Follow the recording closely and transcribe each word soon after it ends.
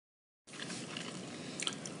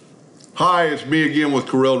Hi, it's me again with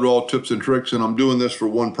Corel Draw Tips and Tricks, and I'm doing this for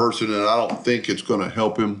one person, and I don't think it's going to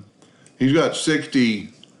help him. He's got 60,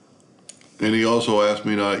 and he also asked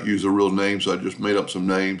me not to use a real name, so I just made up some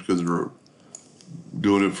names because they're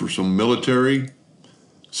doing it for some military.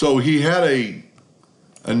 So he had a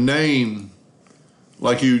name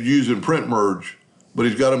like you'd use in print merge, but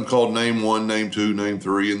he's got them called name 1, name 2, name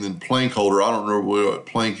 3, and then plank holder. I don't know what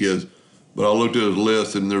plank is, but I looked at his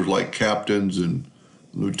list, and there's like captains and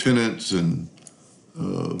lieutenants, and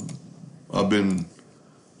I've been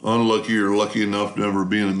unlucky or lucky enough to never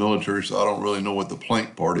be in the military, so I don't really know what the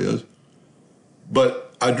plank part is.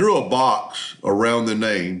 But I drew a box around the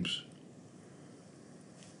names,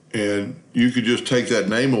 and you could just take that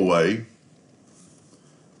name away.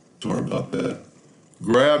 Sorry about that.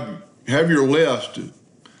 Have your list,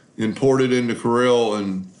 import it into Corel,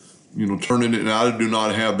 and turn it in. I do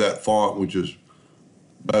not have that font, which is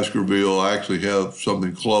Baskerville. I actually have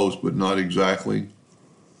something close, but not exactly.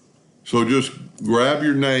 So just grab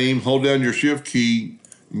your name, hold down your shift key,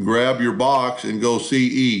 and grab your box and go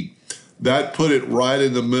CE. That put it right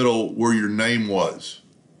in the middle where your name was.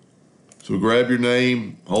 So grab your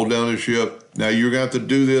name, hold down the shift. Now you're going to have to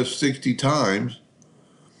do this 60 times,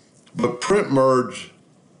 but print merge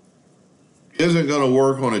isn't going to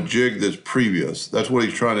work on a jig that's previous. That's what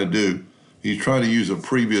he's trying to do. He's trying to use a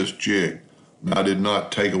previous jig. I did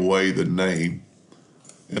not take away the name.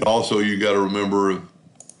 And also you got to remember,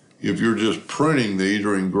 if you're just printing these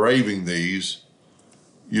or engraving these,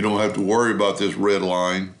 you don't have to worry about this red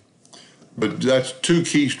line. But that's 2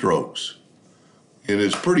 keystrokes. And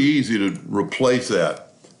it's pretty easy to replace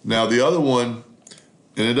that. Now the other one,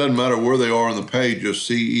 and it doesn't matter where they are on the page, just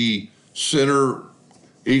CE, center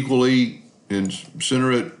equally and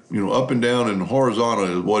center it, up and down and horizontal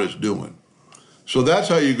is what it's doing. So that's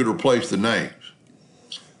how you could replace the names.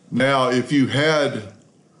 Now, if you had,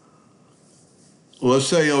 let's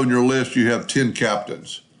say on your list you have 10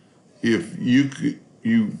 captains. If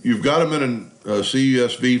you've got them in a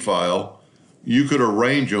CSV file, you could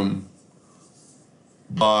arrange them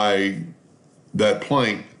by that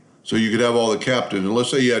plank so you could have all the captains. And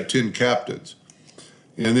let's say you had 10 captains.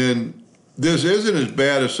 And then this isn't as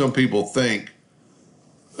bad as some people think,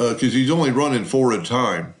 because he's only running 4 at a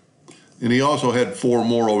time. And he also had 4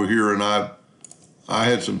 more over here, and I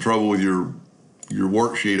had some trouble with your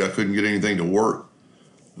worksheet. I couldn't get anything to work.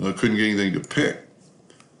 I couldn't get anything to pick.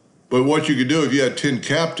 But what you could do if you had 10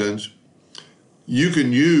 captains, you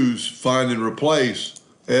can use find and replace,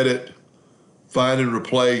 edit, find and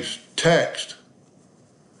replace, text,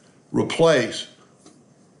 replace.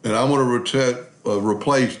 And I'm going to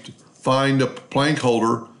replace, find a plank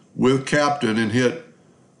holder with captain and hit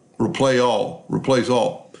replace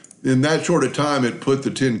all. In that short of time, it put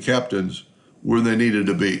the 10 captains where they needed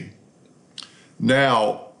to be.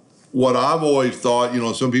 Now, what I've always thought,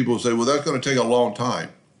 some people say, well, that's going to take a long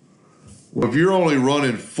time. Well, if you're only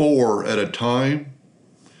running 4 at a time,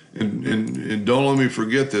 and don't let me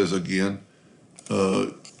forget this again,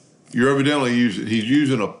 you're evidently he's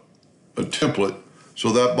using a template,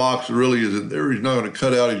 so that box really isn't there. He's not going to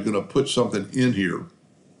cut out, he's going to put something in here.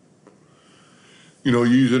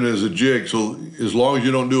 Using it as a jig. So as long as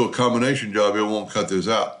you don't do a combination job, it won't cut this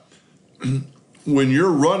out. When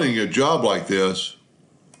you're running a job like this,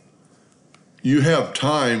 you have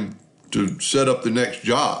time to set up the next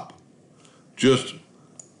job. Just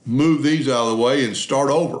move these out of the way and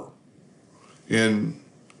start over. And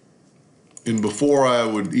before I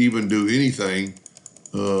would even do anything,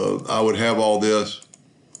 I would have all this,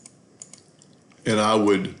 and I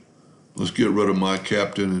would, let's get rid of my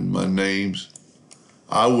captain and my names.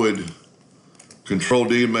 I would Control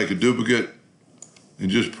D and make a duplicate and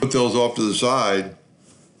just put those off to the side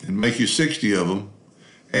and make you 60 of them.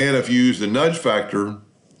 And if you use the nudge factor,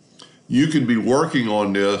 you could be working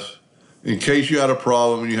on this in case you had a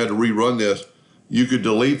problem and you had to rerun this. You could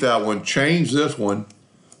delete that one, change this one,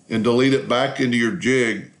 and delete it back into your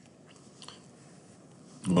jig.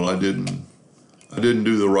 Well, I didn't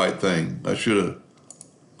do the right thing. I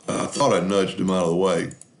thought I nudged him out of the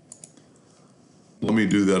way. Let me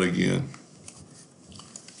do that again.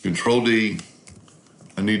 Control D.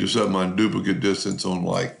 I need to set my duplicate distance on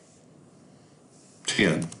like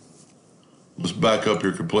 10. Let's back up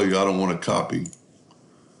here completely. I don't want to copy.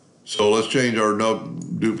 So let's change our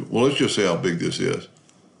duplicate. Well, let's just say how big this is.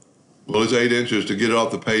 Well, it's 8 inches. To get it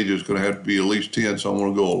off the page, it's going to have to be at least 10, so I'm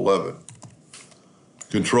going to go 11.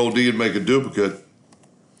 Control D and make a duplicate.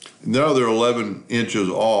 Now they're 11 inches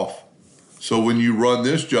off. So when you run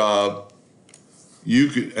this job, you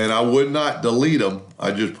could, and I would not delete them,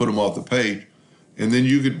 I just put them off the page. And then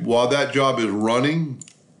you could, while that job is running,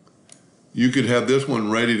 you could have this one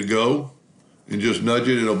ready to go and just nudge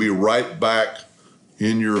it, and it'll be right back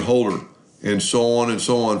in your holder, and so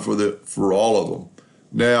on for all of them.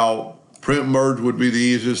 Now, print merge would be the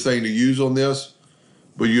easiest thing to use on this,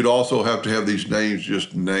 but you'd also have to have these names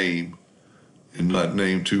just name and not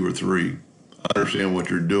name 2 or 3. I understand what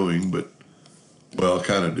you're doing, but, well, I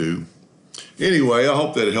kind of do. Anyway, I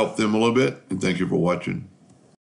hope that helped them a little bit, and thank you for watching.